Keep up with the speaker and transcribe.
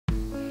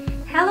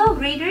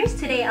graders,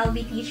 today I'll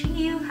be teaching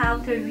you how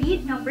to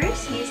read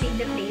numbers using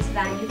the place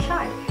value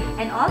chart.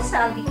 And also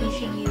I'll be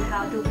teaching you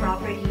how to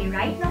properly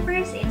write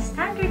numbers in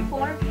standard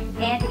form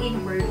and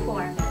in word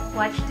form.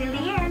 Watch till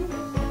the end.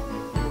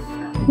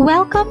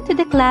 Welcome to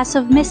the class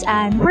of Miss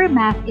Anne, where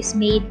math is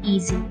made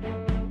easy.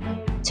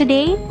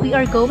 Today, we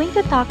are going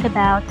to talk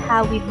about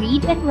how we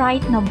read and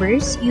write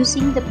numbers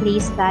using the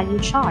place value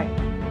chart.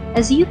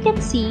 As you can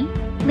see,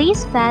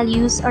 place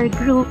values are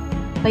grouped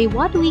by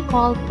what we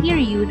call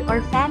period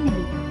or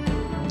family.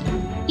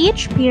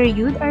 Each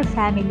period or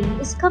family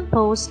is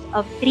composed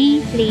of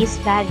 3 place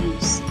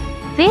values.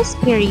 These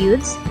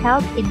periods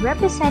help in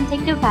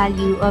representing the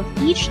value of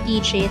each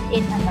digit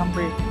in a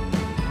number.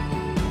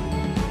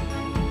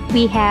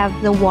 We have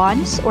the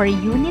ones or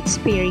units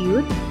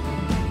period.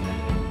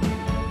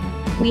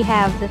 We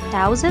have the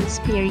thousands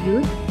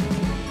period.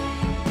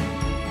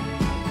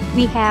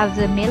 We have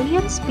the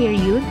millions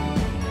period.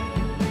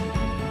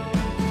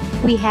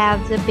 We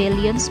have the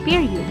billions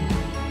period.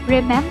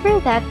 Remember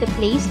that the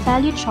place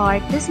value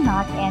chart does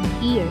not end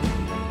here.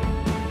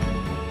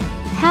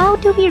 How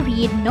do we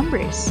read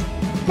numbers?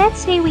 Let's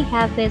say we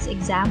have this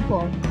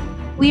example.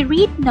 We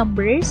read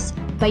numbers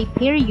by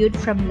period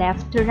from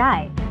left to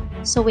right.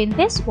 So in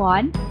this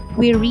one,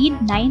 we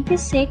read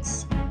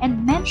 96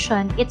 and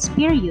mention its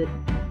period.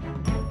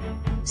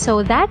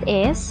 So that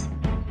is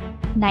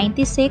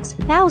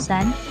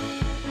 96,000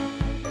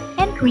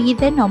 and read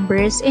the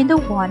numbers in the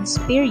ones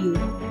period.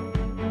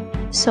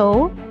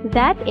 So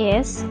that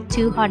is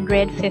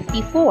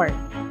 254.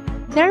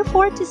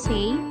 Therefore, to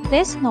say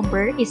this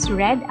number is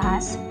read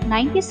as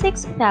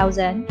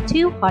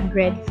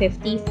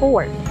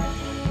 96,254.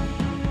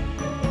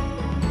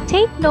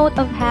 Take note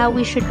of how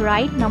we should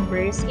write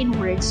numbers in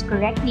words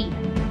correctly.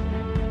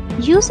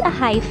 Use a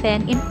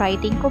hyphen in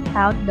writing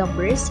compound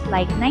numbers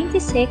like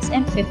 96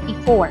 and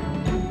 54.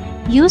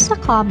 Use a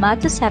comma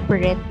to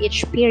separate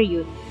each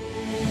period.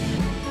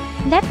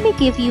 Let me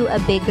give you a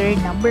bigger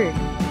number.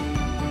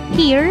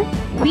 Here,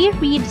 we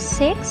read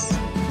 6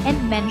 and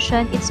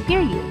mention its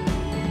period.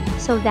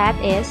 So that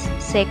is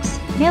 6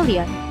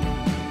 million.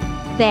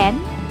 Then,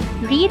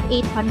 read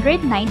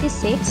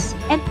 896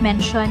 and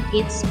mention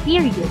its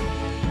period.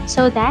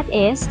 So that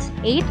is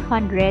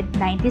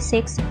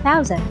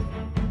 896,000.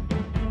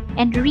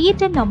 And read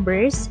the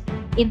numbers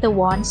in the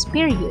ones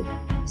period.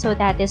 So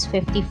that is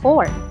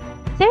 54.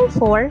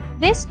 Therefore,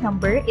 this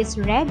number is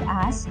read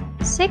as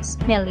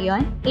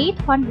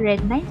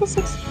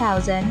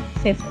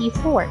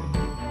 6,896,054.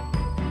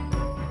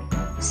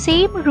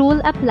 Same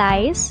rule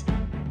applies.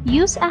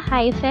 Use a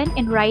hyphen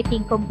in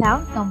writing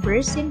compound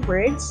numbers in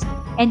words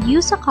and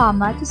use a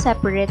comma to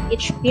separate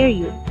each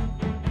period.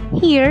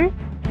 Here,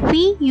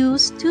 we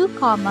use 2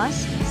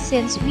 commas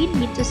since we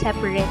need to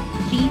separate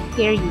 3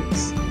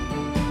 periods.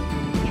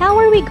 How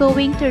are we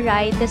going to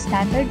write the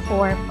standard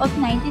form of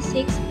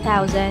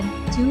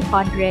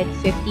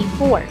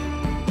 96,254?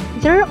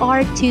 There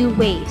are 2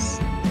 ways.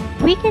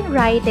 We can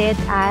write it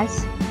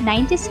as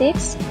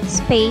 96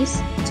 space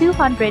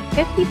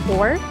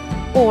 254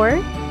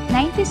 or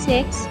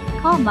 96,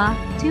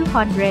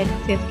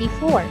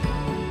 254.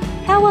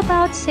 How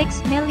about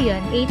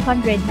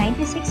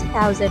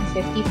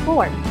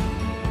 6,896,054?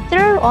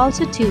 There are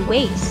also 2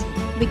 ways.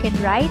 We can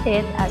write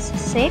it as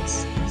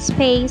 6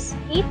 space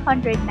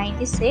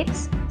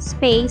 896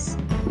 space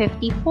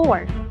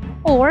 54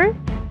 or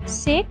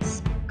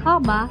 6,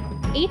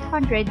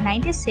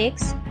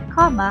 896,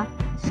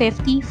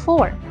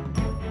 54.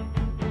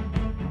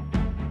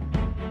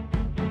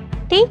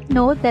 Take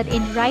note that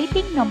in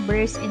writing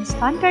numbers in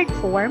standard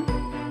form,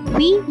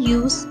 we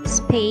use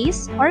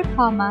space or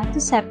comma to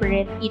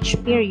separate each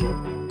period.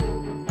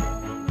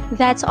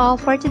 That's all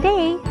for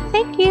today.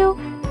 Thank you!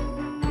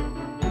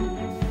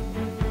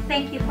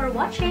 Thank you for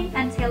watching.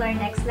 Until our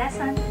next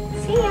lesson.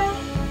 See ya!